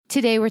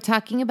Today we're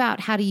talking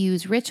about how to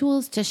use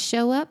rituals to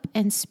show up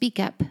and speak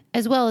up,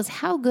 as well as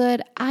how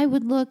good I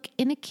would look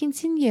in a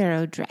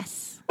quinceañero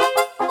dress.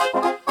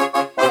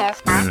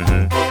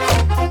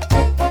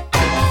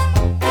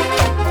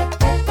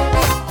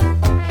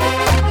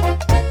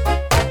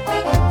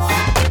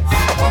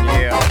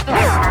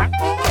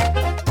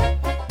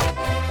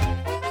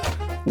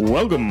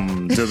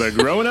 Welcome to the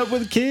Growing Up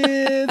with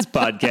Kids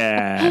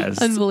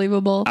podcast.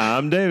 Unbelievable.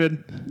 I'm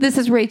David. This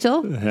is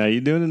Rachel. How you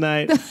doing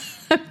tonight?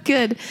 I'm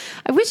good.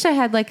 I wish I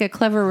had like a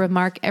clever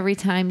remark every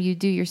time you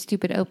do your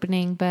stupid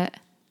opening, but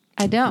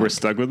I don't. We're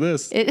stuck with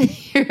this.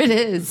 Here it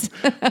is.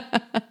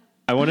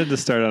 I wanted to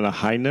start on a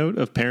high note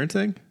of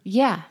parenting.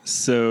 Yeah.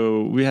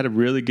 So we had a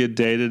really good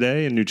day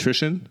today in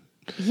nutrition.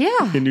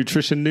 Yeah. In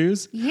nutrition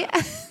news. Yeah.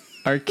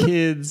 Our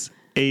kids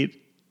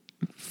ate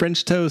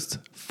French toast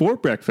for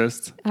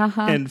breakfast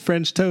and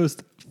French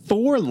toast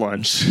for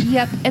lunch.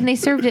 Yep. And they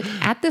served it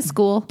at the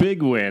school.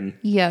 Big win.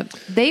 Yep.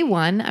 They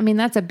won. I mean,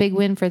 that's a big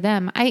win for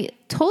them. I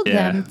told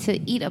them to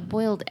eat a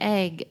boiled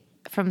egg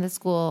from the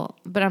school,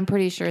 but I'm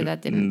pretty sure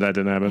that didn't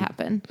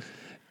happen.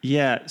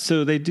 Yeah.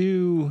 So they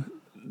do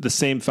the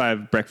same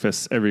 5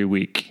 breakfasts every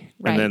week.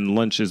 Right. And then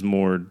lunch is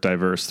more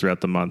diverse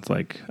throughout the month.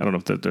 Like, I don't know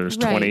if there's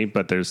 20,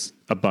 but there's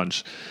a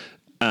bunch.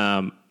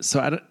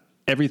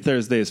 Every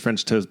Thursday is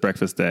French toast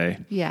breakfast day.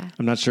 Yeah.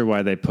 I'm not sure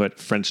why they put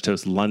French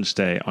toast lunch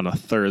day on a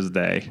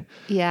Thursday.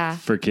 Yeah.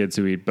 For kids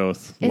who eat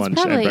both it's lunch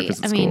probably, and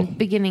breakfast at school.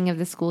 beginning of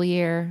the school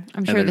year.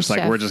 I'm sure they're the just chef.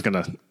 like, we're just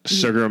going to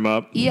sugar them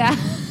up. Yeah.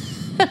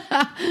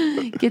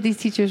 Get these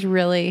teachers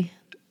really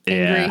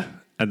angry. Yeah.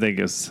 I think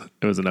it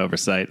was an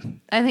oversight.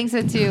 I think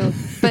so too.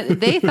 But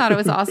they thought it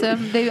was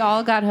awesome. They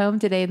all got home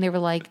today and they were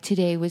like,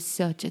 today was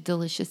such a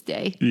delicious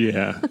day.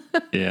 Yeah.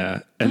 Yeah.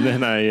 And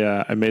then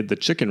I made the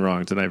chicken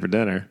wrong tonight for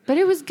dinner. But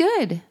it was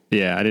good.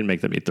 Yeah, I didn't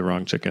make them eat the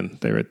wrong chicken.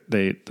 They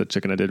ate the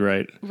chicken I did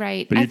right.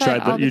 Right. But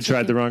you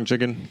tried the wrong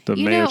chicken, the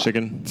mayo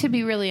chicken. To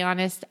be really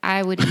honest,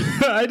 I would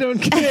eat. I don't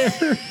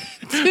care.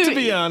 To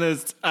be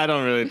honest, I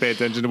don't really pay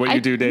attention to what you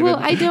do, David. Well,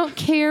 I don't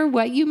care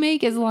what you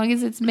make as long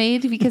as it's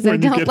made because I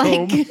don't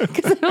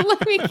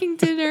like making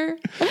dinner.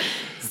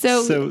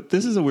 So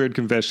this is a weird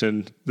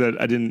confession that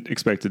I didn't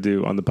expect to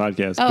do on the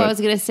podcast. I was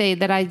going to say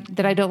that I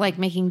don't like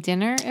making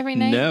dinner every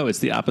night. No, it's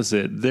the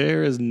opposite.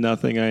 There is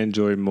nothing I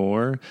enjoy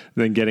more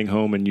than getting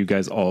home and you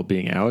guys all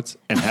being out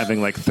and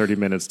having like 30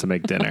 minutes to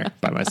make dinner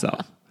by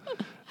myself.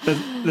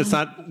 That's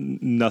not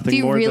nothing more than I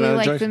enjoy. Do you really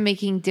like the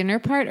making dinner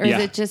part, or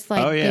is it just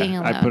like being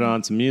alone? I put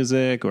on some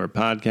music or a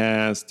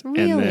podcast,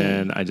 and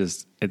then I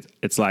just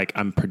it's like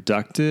I'm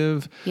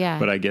productive,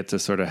 but I get to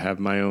sort of have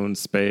my own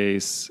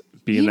space,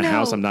 be in the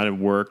house. I'm not at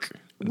work.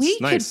 We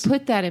could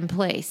put that in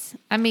place.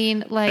 I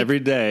mean, like every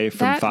day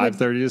from 5:30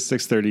 to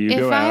 6:30, you go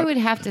out. If I would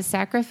have to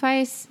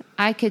sacrifice,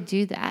 I could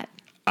do that.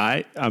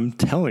 I'm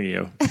telling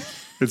you.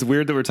 It's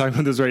weird that we're talking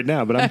about this right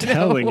now, but I'm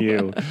telling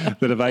you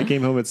that if I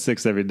came home at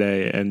 6 every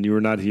day and you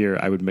were not here,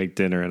 I would make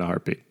dinner in a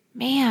heartbeat.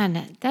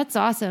 Man, that's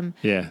awesome.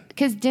 Yeah.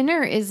 Because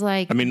dinner is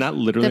like... not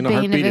literally in a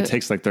heartbeat. It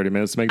takes like 30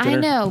 minutes to make dinner.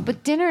 I know,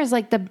 but dinner is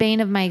like the bane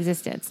of my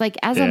existence. Like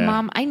as a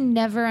mom, I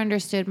never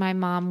understood my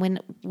mom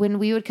when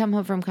we would come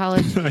home from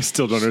college. I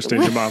still don't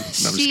understand your mom. No, I'm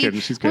just kidding.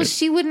 She's great. Well,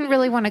 she wouldn't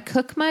really want to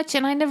cook much,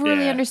 and I never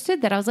really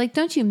understood that. I was like,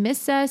 don't you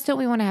miss us? Don't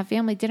we want to have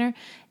family dinner?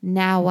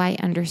 Now I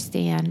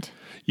understand.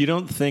 You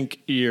don't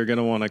think you're going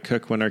to want to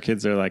cook when our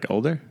kids are like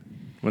older?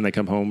 When they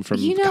come home from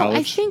college?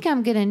 I think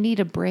I'm going to need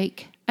a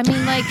break. I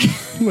mean, like...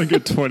 like a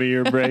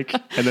 20-year break,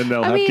 and then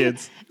they'll have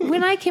kids?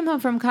 When I came home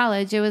from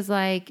college, it was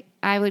like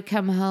I would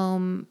come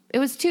home. It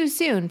was too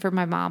soon for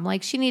my mom.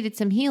 Like, she needed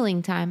some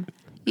healing time,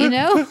 you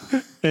know?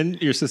 And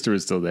your sister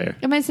was still there.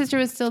 And my sister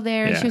was still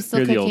there. Yeah, she was still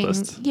you're cooking. The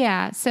oldest.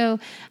 Yeah. So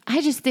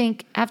I just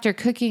think after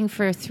cooking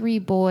for 3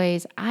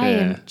 boys, I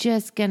am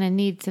just going to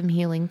need some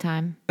healing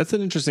time. That's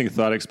an interesting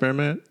thought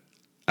experiment.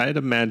 I'd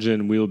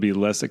imagine we'll be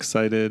less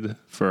excited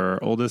for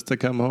our oldest to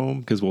come home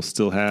because we'll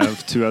still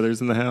have 2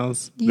 others in the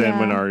house than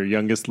when our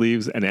youngest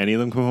leaves and any of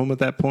them come home at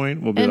that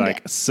point. We'll be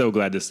so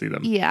glad to see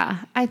them. Yeah,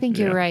 I think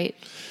you're right.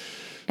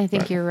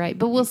 You're right.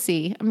 But we'll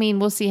see. I mean,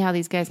 we'll see how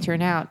these guys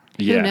turn out.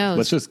 Who knows?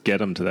 Let's just get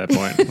them to that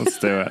point. Let's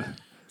do it.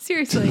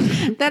 Seriously,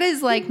 that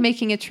is like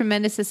making a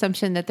tremendous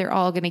assumption that they're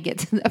all going to get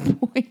to that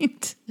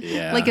point.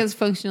 Yeah. Like as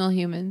functional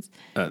humans.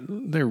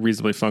 They're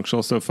reasonably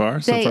functional so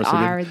far. They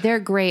are. They're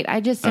great. I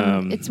just,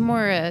 it's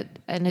more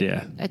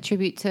a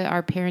tribute to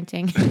our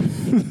parenting.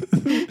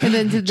 And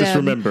then to them. Just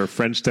remember,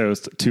 French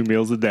toast, 2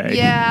 meals a day.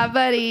 Yeah,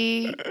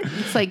 buddy.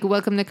 It's like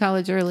welcome to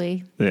college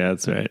early. Yeah,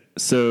 that's right.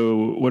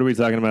 So what are we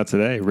talking about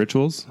today?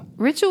 Rituals?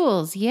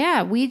 Rituals.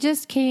 Yeah. We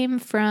just came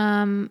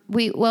from,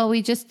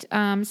 we just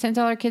sent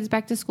all our kids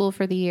back to school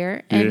for the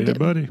year. And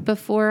buddy.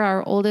 Before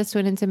our oldest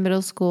went into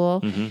middle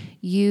school,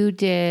 you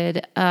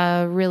did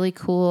a really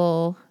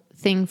cool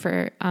thing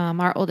for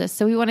our oldest.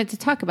 So we wanted to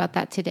talk about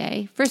that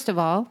today. First of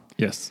all.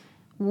 Yes.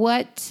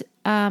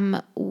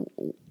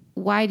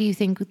 Why do you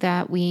think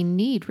that we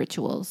need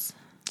rituals?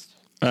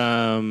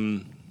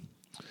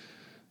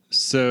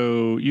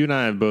 So you and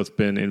I have both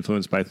been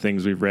influenced by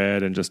things we've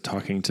read and just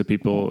talking to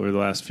people over the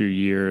last few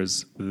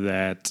years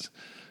that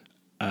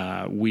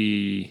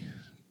we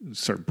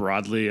sort of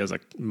broadly as a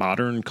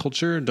modern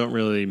culture don't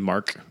really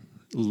mark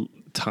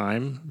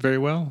time very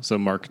well. So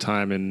mark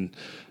time in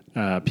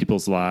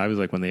people's lives,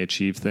 like when they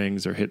achieve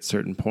things or hit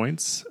certain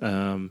points.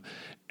 And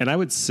I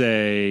would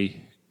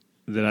say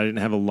that I didn't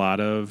have a lot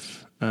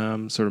of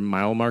sort of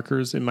mile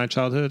markers in my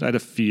childhood. I had a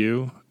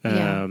few.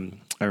 I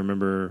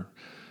remember,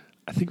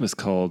 I think it was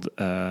called,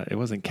 it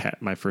wasn't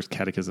my first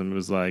catechism. It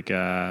was like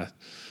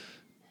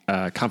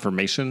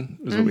confirmation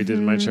is what we did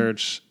in my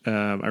church. I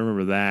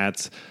remember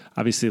that.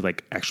 Obviously,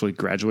 like actually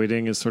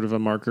graduating is sort of a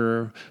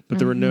marker, but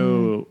there were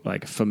no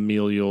like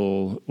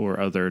familial or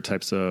other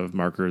types of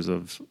markers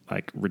of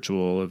like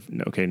ritual of,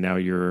 okay, now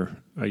you're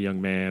a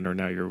young man or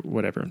now you're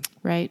whatever.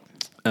 Right.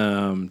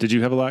 Did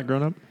you have a lot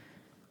growing up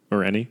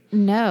or any?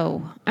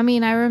 No. I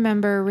mean, I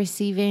remember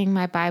receiving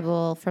my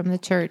Bible from the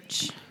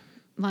church,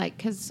 like,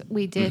 because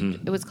we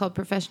did, it was called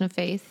Profession of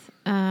Faith.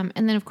 And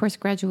then, of course,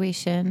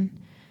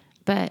 graduation.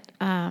 But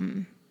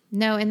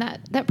no, and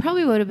that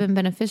probably would have been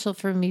beneficial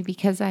for me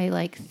because I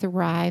like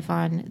thrive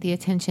on the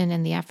attention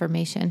and the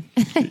affirmation,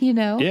 you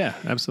know? Yeah,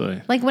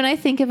 absolutely. Like when I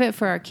think of it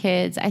for our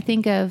kids, I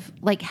think of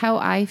like how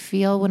I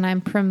feel when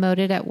I'm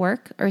promoted at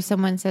work or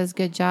someone says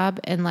good job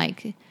and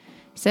like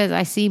says,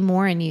 I see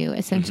more in you,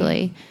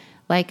 essentially.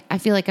 Like I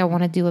feel like I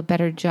want to do a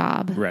better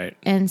job. Right.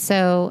 And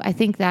so I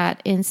think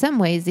that in some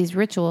ways, these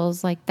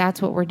rituals, like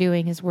that's what we're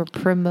doing is we're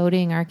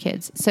promoting our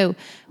kids. So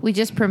we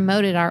just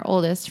promoted our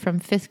oldest from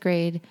 5th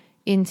grade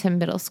into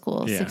middle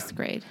school, 6th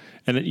grade.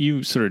 And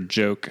you sort of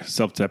joke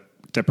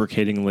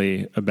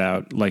self-deprecatingly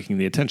about liking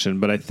the attention,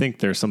 but I think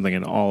there's something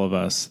in all of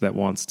us that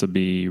wants to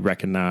be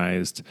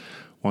recognized,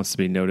 wants to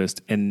be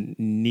noticed, and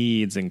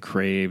needs and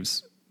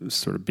craves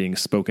sort of being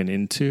spoken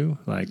into,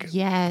 like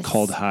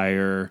called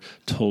higher,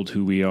 told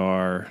who we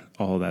are,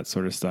 all of that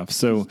sort of stuff.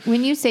 So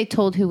when you say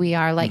told who we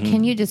are, like,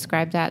 can you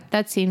describe that?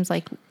 That seems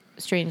like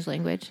strange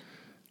language.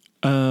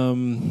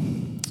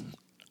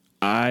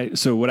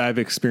 So what I've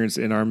experienced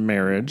in our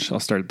marriage, I'll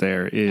start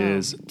there,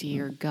 is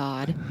dear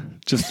God,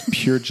 just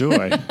pure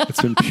joy.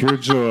 It's been pure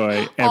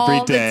joy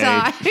every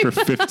day for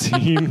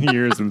 15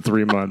 years and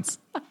 3 months.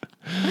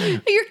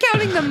 You're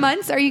counting the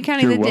months? Are you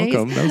counting the days?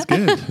 You're welcome. That was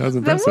good. That was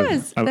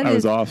impressive. I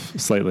was off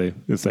slightly.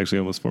 It's actually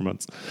almost 4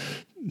 months,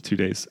 2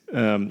 days.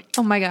 Oh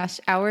my gosh.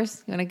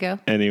 Hours? You want to go?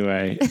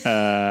 Anyway,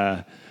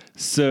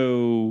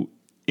 so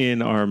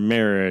in our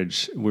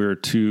marriage, we're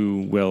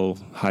two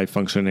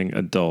high-functioning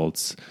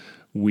adults.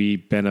 We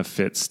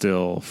benefit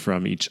still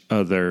from each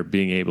other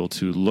being able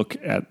to look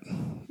at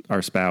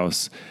our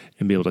spouse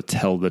and be able to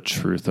tell the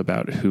truth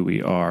about who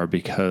we are,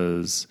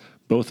 because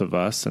both of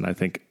us, and I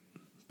think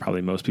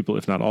probably most people,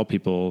 if not all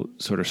people,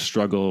 sort of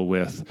struggle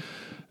with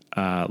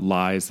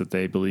lies that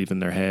they believe in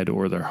their head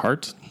or their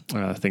heart,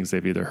 things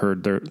they've either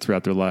heard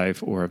throughout their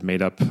life or have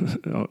made up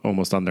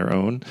almost on their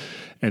own.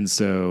 And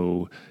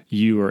so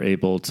you are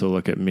able to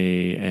look at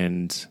me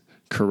and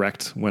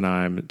correct when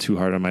I'm too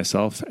hard on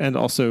myself, and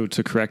also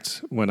to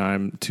correct when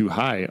I'm too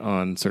high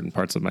on certain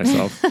parts of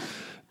myself.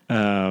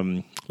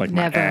 Like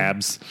my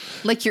abs.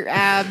 Like your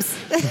abs.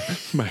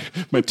 my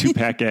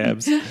 2-pack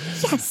abs.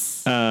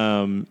 Yes.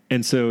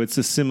 And so it's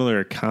a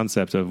similar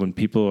concept of when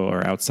people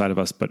are outside of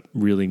us but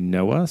really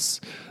know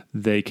us,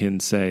 they can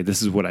say,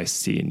 this is what I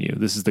see in you.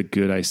 This is the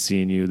good I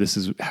see in you. This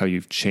is how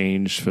you've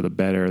changed for the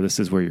better. This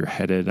is where you're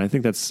headed. And I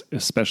think that's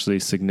especially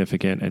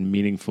significant and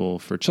meaningful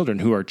for children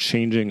who are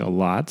changing a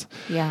lot.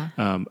 Yeah.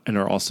 And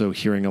are also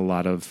hearing a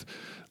lot of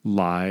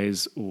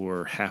lies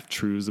or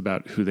half-truths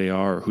about who they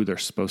are or who they're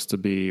supposed to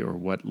be or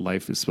what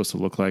life is supposed to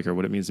look like or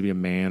what it means to be a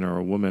man or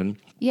a woman.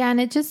 Yeah, and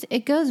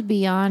it goes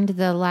beyond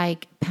the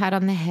like pat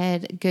on the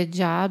head, good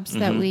jobs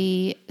that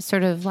we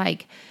sort of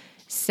like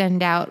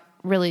send out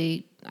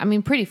really, I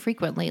mean, pretty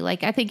frequently.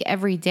 Like I think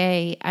every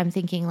day I'm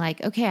thinking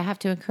like, okay, I have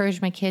to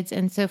encourage my kids.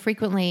 And so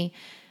frequently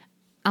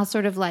I'll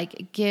sort of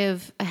like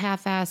give a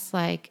half-ass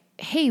like,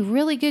 hey,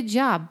 really good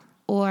job.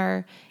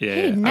 Or,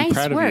 hey, nice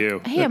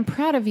work. Hey, I'm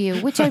proud of you,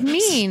 which I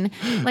mean.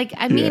 Like,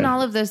 I mean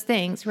all of those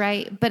things,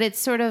 right? But it's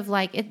sort of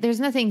like, there's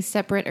nothing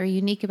separate or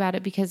unique about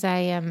it because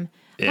I'm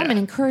an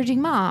encouraging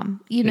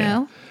mom, you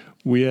know?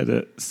 I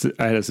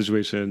had a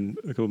situation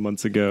a couple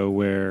months ago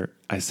where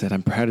I said,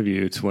 I'm proud of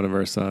you to one of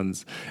our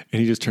sons. And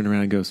he just turned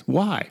around and goes,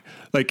 why?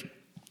 Like,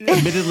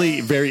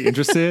 admittedly very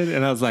interested,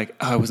 and I was like,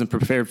 I wasn't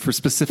prepared for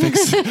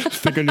specifics.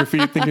 Think on your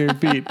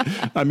feet.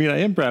 I mean,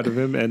 I am proud of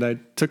him, and I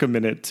took a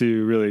minute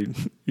to really,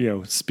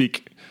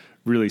 speak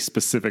really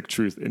specific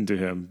truth into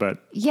him. But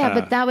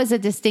but that was a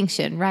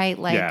distinction, right?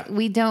 Like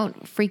we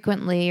don't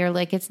frequently, or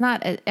like it's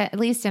not, at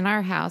least in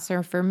our house,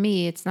 or for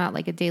me, it's not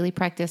like a daily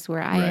practice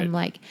where I am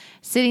like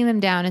sitting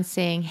them down and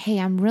saying, hey,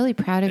 I'm really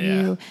proud of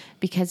you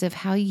because of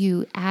how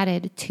you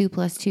added 2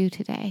 + 2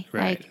 today.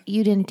 Right. Like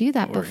you didn't do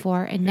that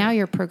before, and now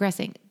you're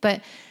progressing.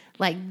 But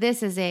like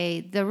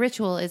the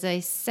ritual is a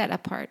set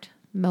apart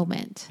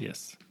moment.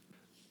 Yes.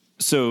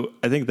 So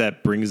I think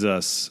that brings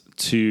us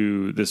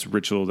to this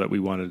ritual that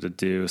we wanted to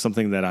do,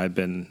 something that I've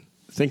been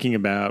thinking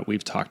about,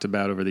 we've talked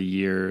about over the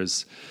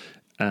years,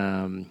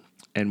 and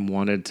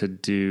wanted to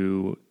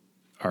do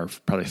our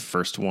probably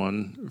first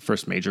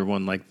major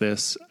one like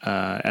this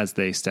as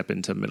they step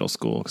into middle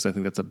school, because I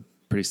think that's a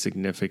pretty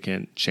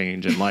significant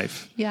change in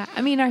life. Yeah.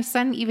 I mean, our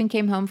son even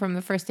came home from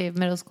the first day of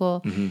middle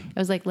school. I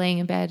was like laying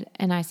in bed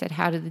and I said,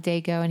 "How did the day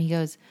go?" And he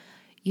goes,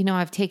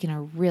 "I've taken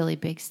a really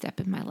big step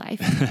in my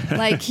life."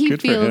 Like he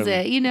feels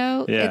it,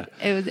 Yeah.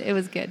 It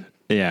was good.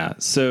 Yeah.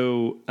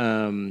 So,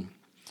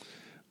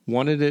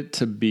 wanted it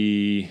to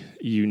be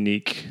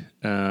unique,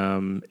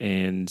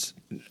 and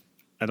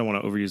I don't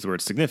want to overuse the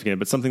word significant,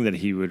 but something that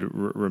he would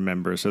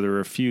remember. So there were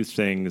a few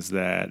things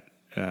that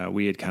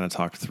we had kind of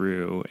talked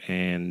through,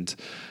 and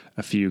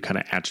a few kind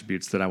of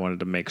attributes that I wanted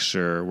to make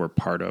sure were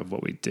part of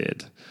what we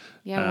did.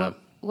 Yeah.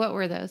 What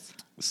were those?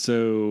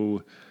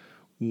 So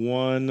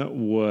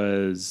one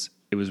was,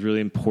 it was really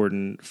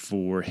important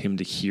for him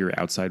to hear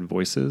outside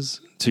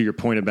voices. To your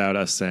point about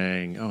us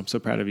saying, "Oh, I'm so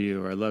proud of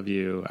you," or "I love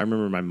you." I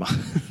remember my mom,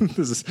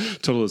 this is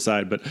total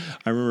aside, but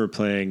I remember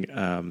playing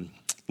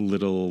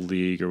Little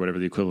League or whatever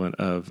the equivalent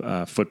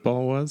of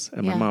football was.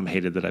 And my mom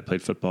hated that I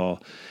played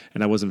football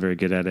and I wasn't very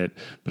good at it.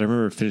 But I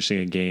remember finishing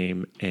a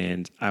game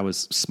and I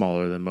was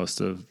smaller than most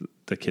of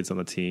the kids on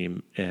the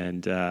team.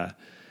 And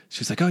she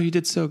was like, "Oh, you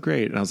did so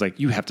great." And I was like,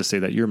 "You have to say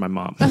that. You're my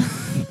mom."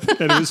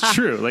 And it was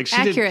true. Like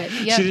she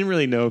didn't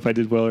really know if I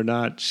did well or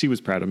not. She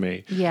was proud of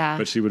me. Yeah.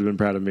 But she would have been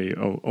proud of me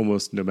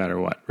almost no matter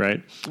what.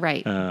 Right.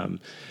 Right.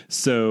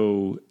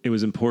 So it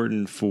was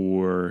important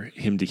for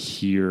him to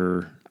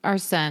hear our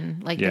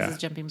son, this is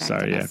jumping back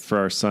to us. For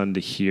our son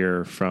to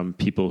hear from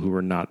people who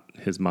were not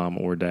his mom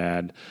or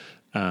dad,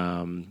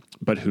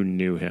 but who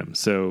knew him.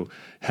 So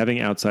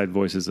having outside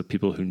voices of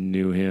people who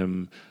knew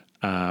him,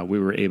 we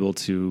were able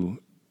to,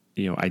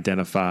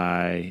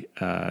 identify,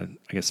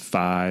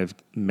 5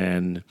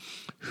 men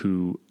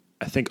who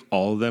I think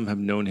all of them have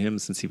known him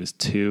since he was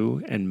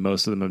 2, and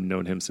most of them have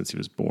known him since he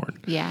was born.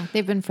 Yeah,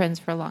 they've been friends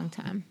for a long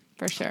time,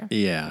 for sure.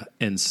 Yeah,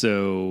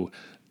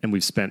 and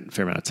we've spent a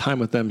fair amount of time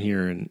with them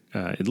here in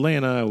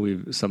Atlanta.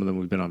 Some of them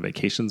we've been on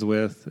vacations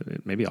with,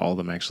 maybe all of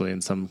them actually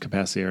in some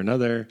capacity or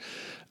another.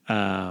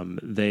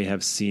 They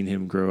have seen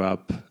him grow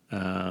up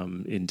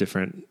in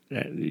different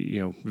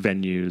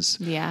venues.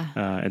 Yeah.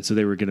 And so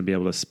they were going to be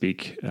able to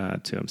speak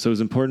to him. So it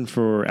was important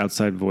for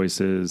outside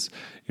voices.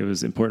 It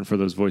was important for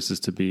those voices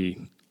to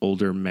be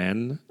older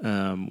men.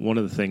 One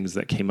of the things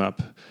that came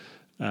up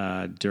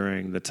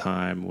during the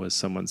time was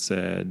someone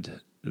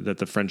said that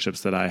the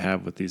friendships that I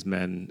have with these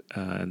men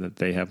and that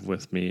they have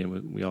with me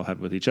and we all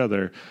have with each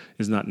other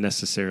is not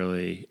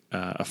necessarily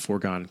a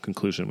foregone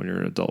conclusion when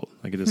you're an adult.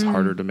 Like it is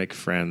harder to make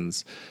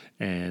friends,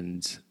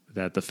 and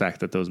that the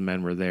fact that those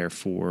men were there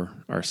for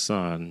our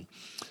son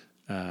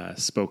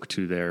spoke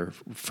to their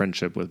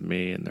friendship with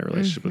me and their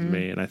relationship with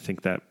me. And I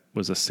think that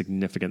was a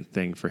significant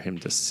thing for him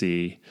to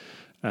see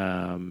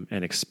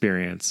and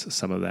experience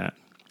some of that.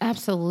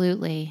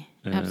 Absolutely.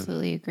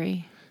 Absolutely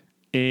agree.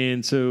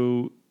 And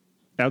so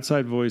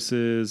outside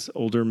voices,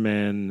 older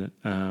men,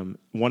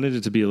 wanted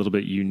it to be a little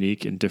bit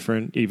unique and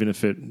different, even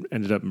if it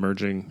ended up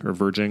merging or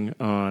verging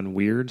on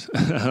weird.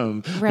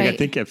 Right. I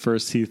think at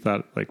first he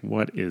thought,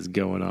 what is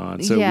going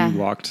on? So we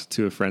walked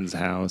to a friend's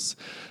house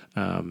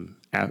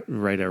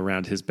right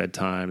around his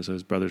bedtime. So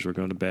his brothers were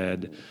going to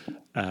bed.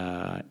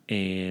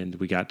 And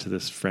we got to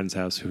this friend's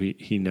house who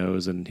he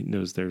knows, and he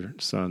knows their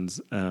sons.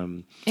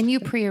 And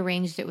you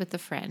prearranged it with the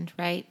friend,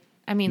 right?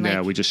 I mean,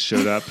 we just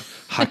showed up,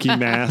 hockey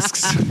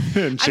masks,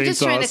 and chainsaws. I'm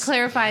just trying to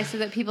clarify so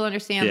that people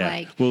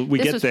understand. We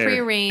this get was there,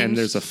 prearranged, and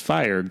there's a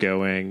fire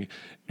going,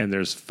 and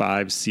there's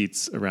 5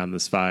 seats around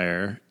this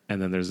fire, and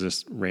then there's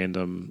this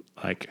random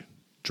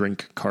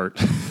drink cart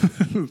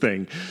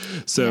thing.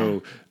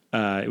 So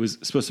it was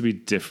supposed to be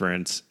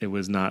different. It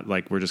was not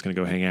like we're just going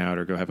to go hang out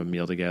or go have a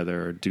meal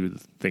together or do the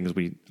things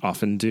we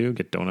often do,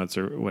 get donuts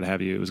or what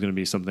have you. It was going to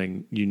be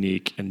something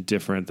unique and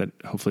different that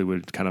hopefully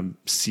would kind of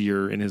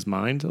sear in his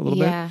mind a little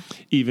bit.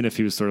 Even if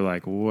he was sort of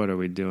like, what are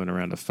we doing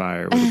around a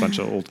fire with a bunch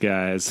of old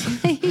guys?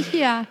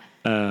 Yeah.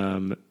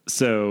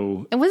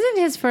 So. And wasn't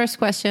his first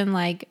question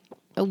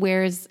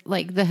where's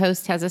the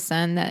host has a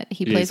son that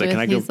he plays with?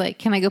 He's like,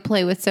 "Can I go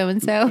play with so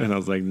and so?" And I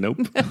was like, "Nope,"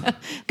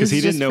 because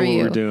he didn't know what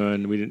we were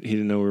doing. He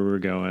didn't know where we were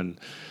going.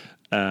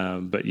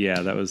 But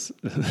yeah, that was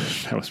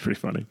that was pretty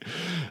funny.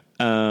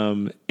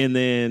 And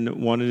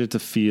then wanted it to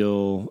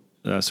feel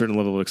a certain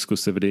level of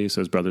exclusivity.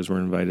 So his brothers were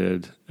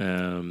invited.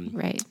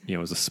 Right. It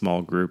was a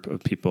small group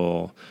of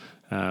people.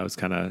 It was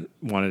kind of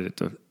wanted it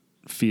to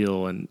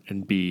feel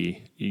and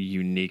be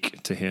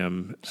unique to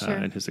him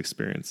and his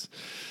experience.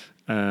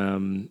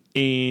 And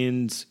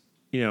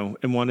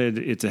wanted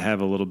it to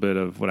have a little bit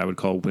of what I would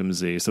call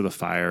whimsy. So the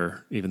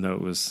fire, even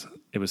though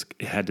it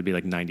had to be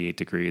 98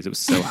 degrees. It was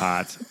so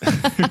hot.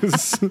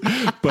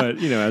 But,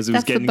 as it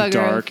was getting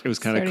dark, it was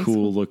kind of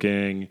cool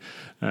looking.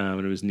 And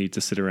it was neat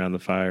to sit around the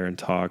fire and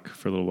talk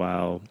for a little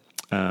while.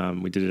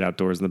 We did it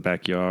outdoors in the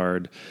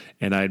backyard,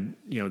 and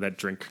that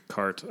drink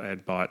cart, I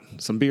had bought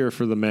some beer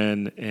for the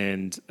men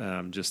and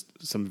just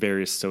some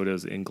various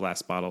sodas in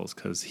glass bottles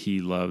because he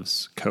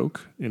loves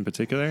Coke in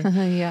particular.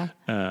 Yeah.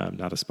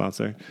 Not a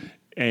sponsor.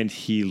 And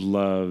he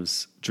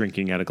loves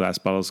drinking out of glass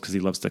bottles because he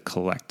loves to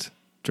collect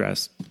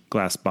glass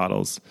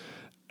bottles.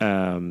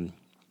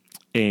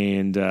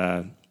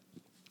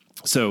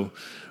 So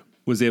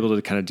was able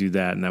to kind of do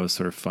that, and that was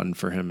sort of fun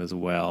for him as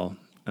well.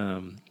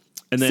 And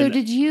then, so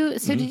did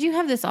you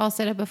have this all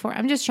set up before?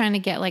 I'm just trying to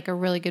get like a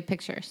really good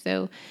picture.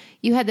 So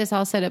you had this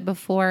all set up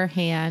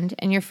beforehand,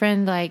 and your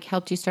friend like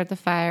helped you start the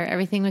fire.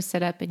 Everything was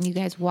set up, and you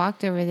guys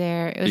walked over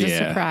there. It was a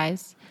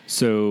surprise.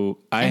 So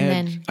I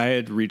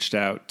had reached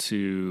out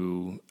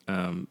to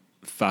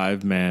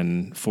 5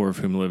 men, 4 of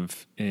whom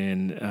live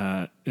in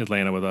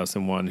Atlanta with us,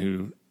 and 1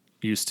 who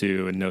used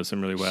to and knows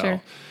him really well.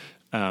 Sure.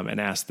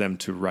 And asked them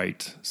to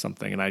write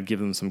something, and I'd give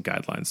them some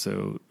guidelines.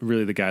 So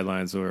really the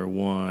guidelines were,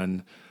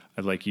 1,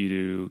 I'd like you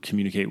to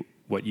communicate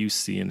what you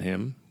see in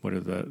him. What are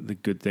the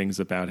good things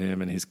about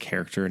him and his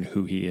character and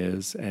who he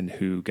is and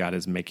who God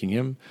is making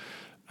him.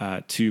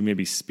 2,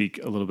 maybe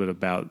speak a little bit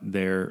about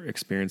their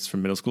experience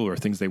from middle school or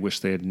things they wish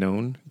they had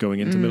known going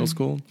into middle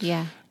school.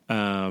 Yeah.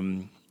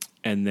 And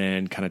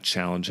then kind of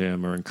challenge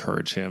him or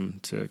encourage him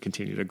to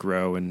continue to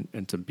grow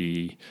and to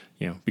be,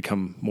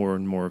 become more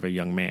and more of a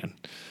young man.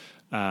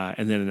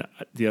 And then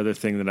the other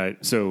thing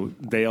so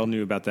they all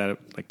knew about that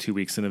like 2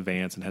 weeks in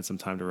advance and had some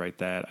time to write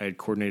that. I had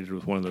coordinated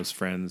with one of those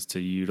friends to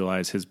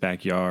utilize his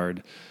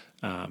backyard.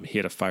 He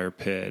had a fire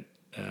pit.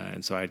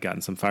 And so I had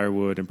gotten some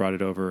firewood and brought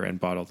it over and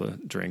bought all the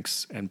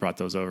drinks and brought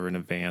those over in a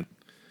van.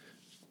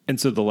 And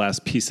so the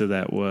last piece of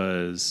that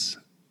was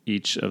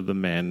each of the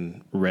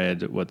men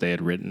read what they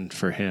had written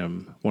for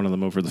him, one of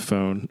them over the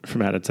phone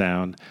from out of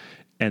town,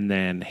 and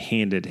then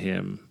handed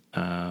him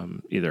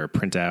either a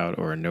printout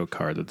or a note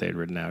card that they had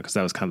written out, because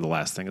that was kind of the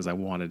last thing, is I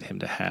wanted him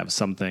to have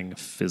something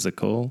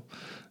physical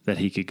that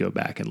he could go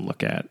back and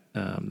look at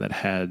that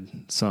had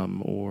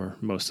some or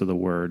most of the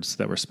words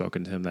that were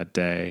spoken to him that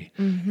day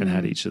and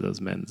had each of those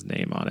men's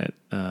name on it.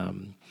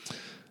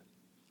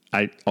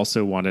 I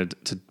also wanted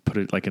to put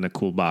it like in a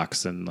cool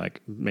box and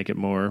like make it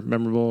more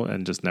memorable,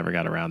 and just never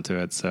got around to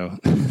it. So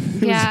I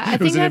think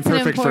it was an that's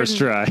imperfect first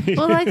try.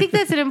 Well, I think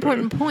that's an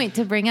important point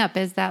to bring up,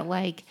 is that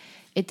like,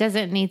 it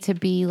doesn't need to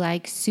be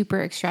like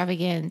super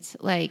extravagant.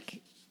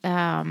 Like,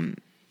 I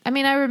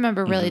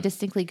remember really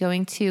distinctly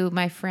going to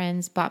my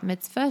friend's bat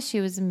mitzvah. She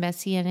was a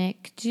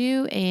Messianic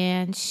Jew,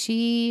 and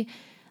she,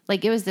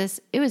 like, it was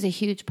a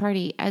huge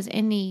party, as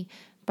any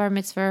bar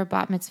mitzvah or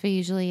bat mitzvah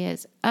usually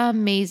is.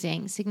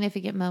 Amazing,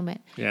 significant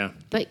moment. Yeah.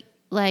 But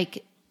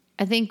like,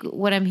 I think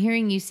what I'm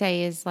hearing you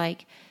say is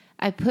like,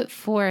 I put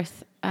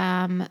forth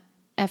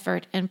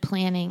effort and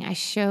planning. I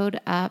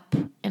showed up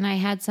and I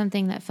had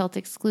something that felt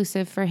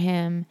exclusive for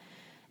him.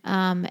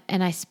 And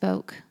I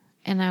spoke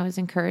and I was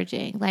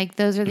encouraging. Like,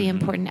 those are the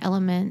important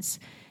elements.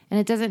 And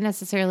it doesn't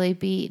necessarily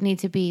need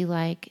to be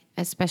like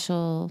a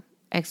special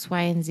X,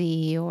 Y, and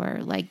Z, or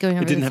like going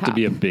over the top. It didn't have to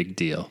be a big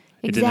deal.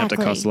 It didn't have to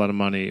cost a lot of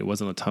money. It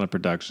wasn't a ton of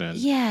production.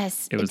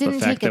 Yes. It was didn't the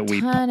fact take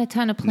that a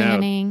ton of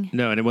planning.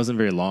 No, and it wasn't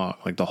very long.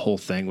 Like, the whole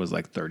thing was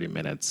like 30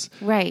 minutes.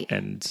 Right.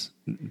 And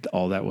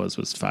all that was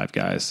 5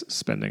 guys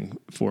spending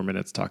 4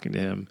 minutes talking to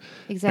him.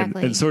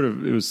 Exactly. And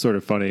it was sort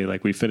of funny.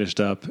 Like, we finished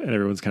up and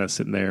everyone's kind of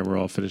sitting there and we're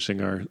all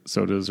finishing our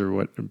sodas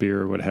or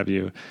beer or what have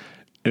you.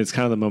 And it's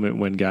kind of the moment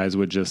when guys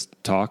would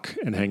just talk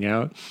and hang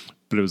out.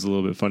 But it was a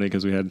little bit funny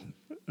because we had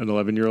an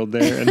 11-year-old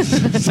there, and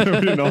so we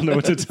didn't all know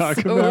what to talk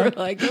about.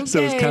 We're like, okay. So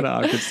it was kind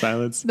of awkward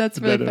silence. That's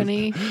really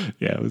funny.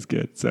 Yeah, it was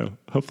good. So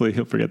hopefully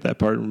he'll forget that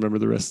part and remember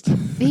the rest.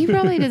 He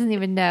probably doesn't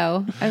even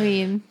know. I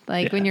mean,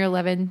 like, when you're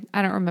 11,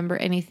 I don't remember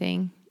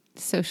anything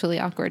socially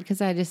awkward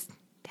because I just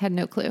had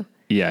no clue.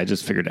 Yeah, I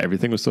just figured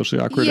everything was socially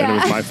awkward and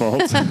it was my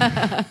fault.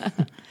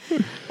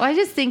 Well, I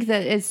just think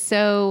that it's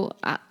so,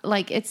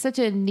 it's such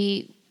a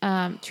neat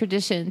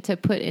tradition to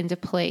put into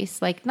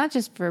place, like, not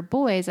just for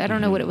boys. I don't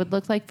know what it would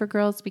look like for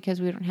girls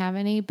because we don't have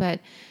any, but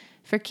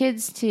for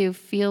kids to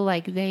feel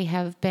like they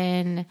have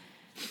been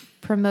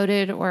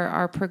promoted or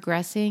are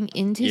progressing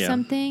into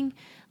something.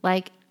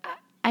 Like,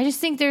 I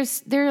just think there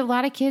are a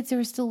lot of kids who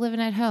are still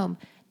living at home.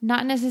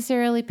 Not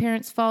necessarily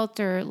parents' fault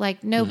or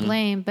like no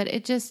blame, but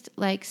it just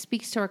like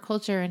speaks to our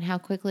culture and how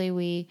quickly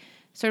we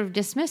sort of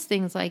dismiss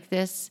things like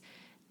this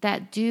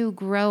that do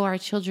grow our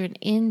children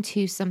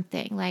into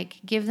something, like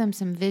give them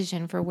some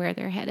vision for where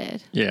they're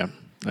headed. Yeah,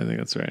 I think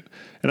that's right.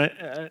 And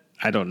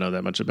I don't know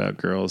that much about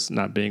girls,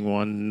 not being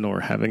one nor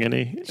having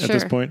any at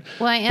this point.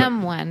 Well, I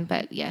am one,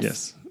 but yes.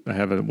 Yes, I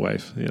have a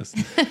wife, yes.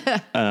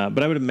 But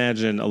I would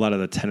imagine a lot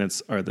of the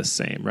tenets are the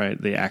same, right?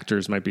 The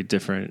actors might be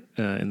different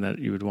in that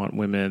you would want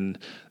women.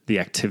 The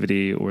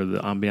activity or the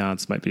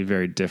ambiance might be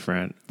very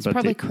different. It's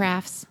probably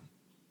crafts.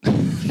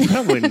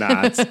 Probably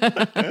not.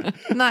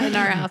 Not in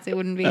our house. It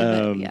wouldn't be.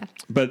 But yeah.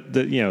 But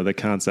the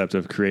concept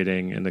of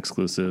creating an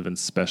exclusive and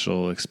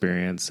special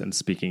experience and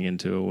speaking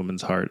into a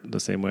woman's heart the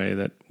same way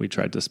that we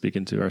tried to speak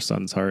into our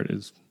son's heart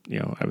is,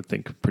 I would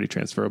think pretty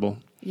transferable.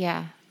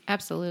 Yeah,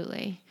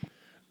 absolutely.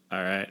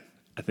 All right.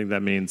 I think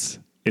that means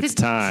it's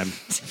time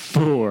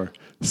for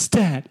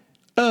Stat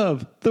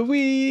of the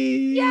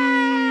Week.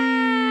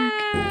 Yeah!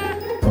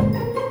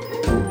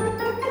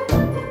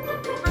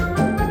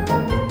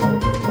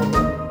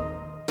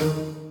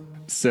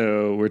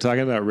 So we're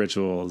talking about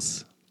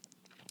rituals,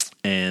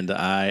 And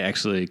I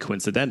actually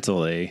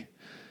coincidentally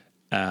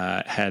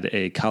had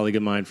a colleague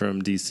of mine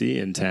from DC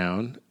in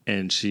town,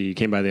 and she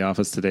came by the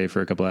office today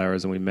for a couple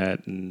hours, and we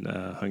met and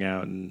hung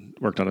out and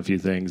worked on a few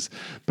things.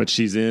 But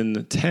she's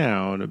in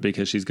town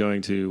because she's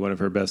going to one of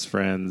her best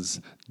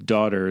friend's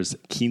daughter's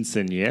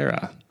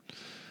quinceañera.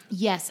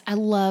 Yes, I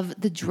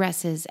love the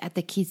dresses at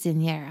the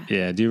quinceañera.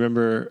 Yeah, do you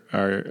remember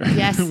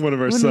Yes. one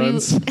of our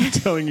sons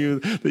telling you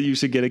that you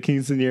should get a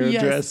quinceañera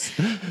dress?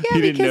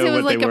 Yeah, because it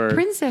was like a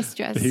princess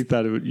dress. He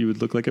thought you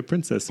would look like a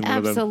princess in one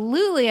of them.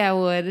 Absolutely, I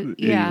would.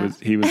 Yeah.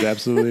 He was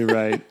absolutely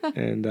right.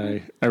 And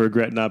I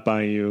regret not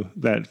buying you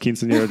that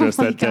quinceañera dress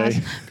that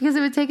day. Because it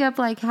would take up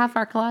like half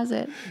our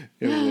closet.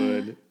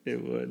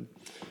 It would.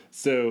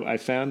 So I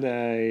found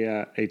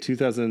a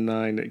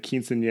 2009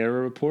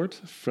 quinceañera report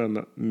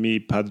from Mi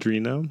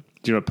Padrino.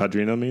 Do you know what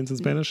padrino means in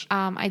Spanish?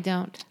 I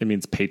don't. It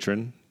means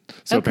patron.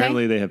 So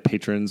apparently they have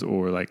patrons,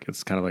 or like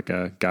it's kind of like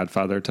a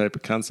godfather type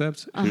of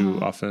concept, who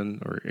often,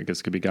 or I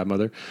guess it could be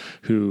godmother,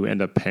 who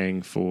end up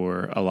paying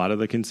for a lot of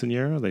the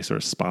quinceañera. They sort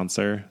of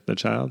sponsor the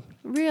child.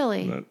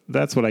 Really?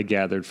 That's what I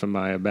gathered from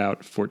my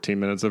about 14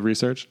 minutes of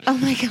research. Oh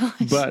my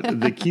gosh. But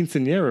the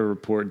quinceañera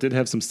report did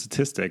have some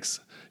statistics.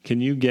 Can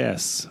you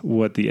guess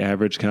what the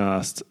average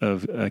cost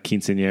of a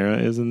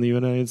quinceañera is in the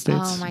United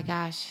States? Oh my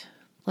gosh.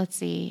 Let's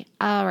see.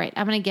 All right.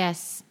 I'm going to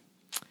guess.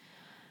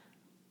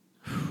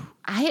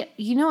 I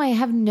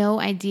have no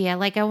idea.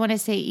 Like, I want to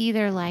say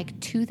either like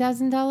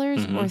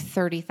 $2,000 or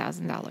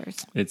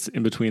 $30,000. It's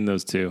in between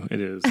those two. It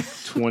is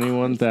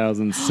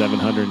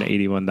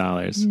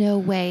 $21,781. No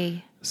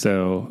way.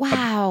 So,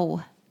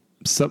 wow.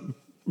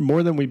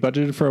 More than we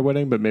budgeted for our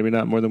wedding, but maybe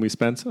not more than we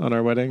spent on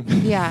our wedding.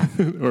 Yeah.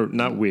 Or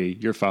not we,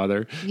 your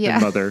father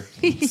and mother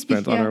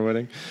spent on our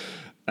wedding.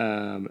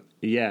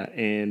 Yeah.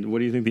 And what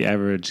do you think the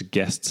average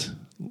guest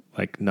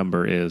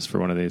number is for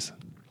one of these?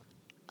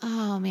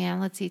 Oh man,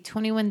 let's see.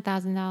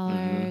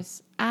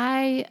 $21,000.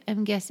 I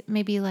am guessing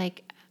maybe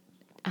like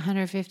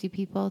 150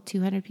 people,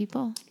 200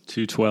 people.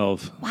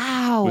 212.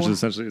 Wow. Which is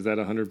essentially, is that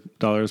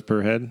 $100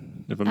 per head,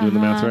 if I'm doing the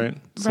math right?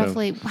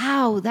 Roughly. So,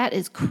 wow, that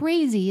is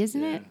crazy,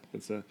 isn't it?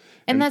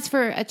 And that's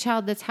for a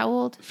child that's how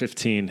old?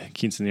 15.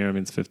 Quinceañera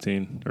means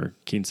 15, or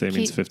quince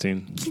means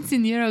 15.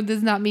 Quinceañera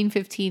does not mean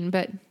 15,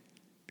 but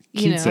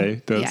quince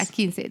does. Yeah,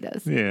 quince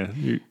does. Yeah,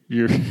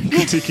 you're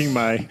critiquing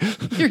my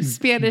your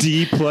Spanish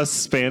D+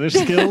 Spanish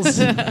skills.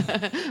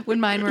 when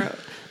mine were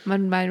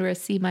a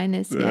C-.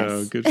 Yes.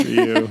 Oh, good for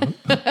you.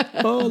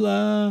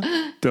 Hola,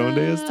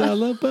 ¿dónde está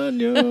el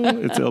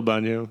baño? It's el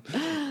baño.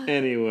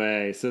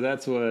 Anyway, so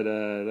that's what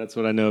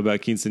I know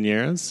about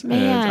quinceañeras.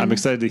 Man. And I'm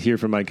excited to hear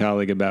from my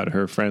colleague about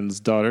her friend's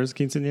daughter's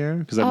quinceañera,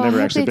 because I've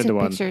never actually been to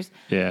one. Pictures.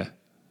 Yeah.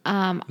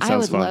 I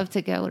would love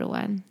to go to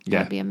one. Yeah.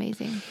 That'd be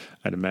amazing.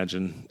 I'd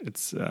imagine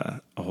it's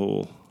a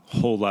whole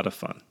lot of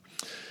fun.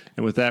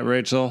 And with that,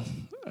 Rachel,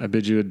 I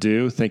bid you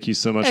adieu. Thank you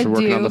so much for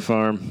working on the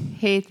farm.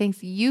 Hey,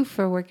 thanks you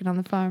for working on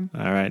the farm.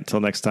 All right. Until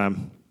next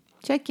time.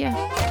 Check ya.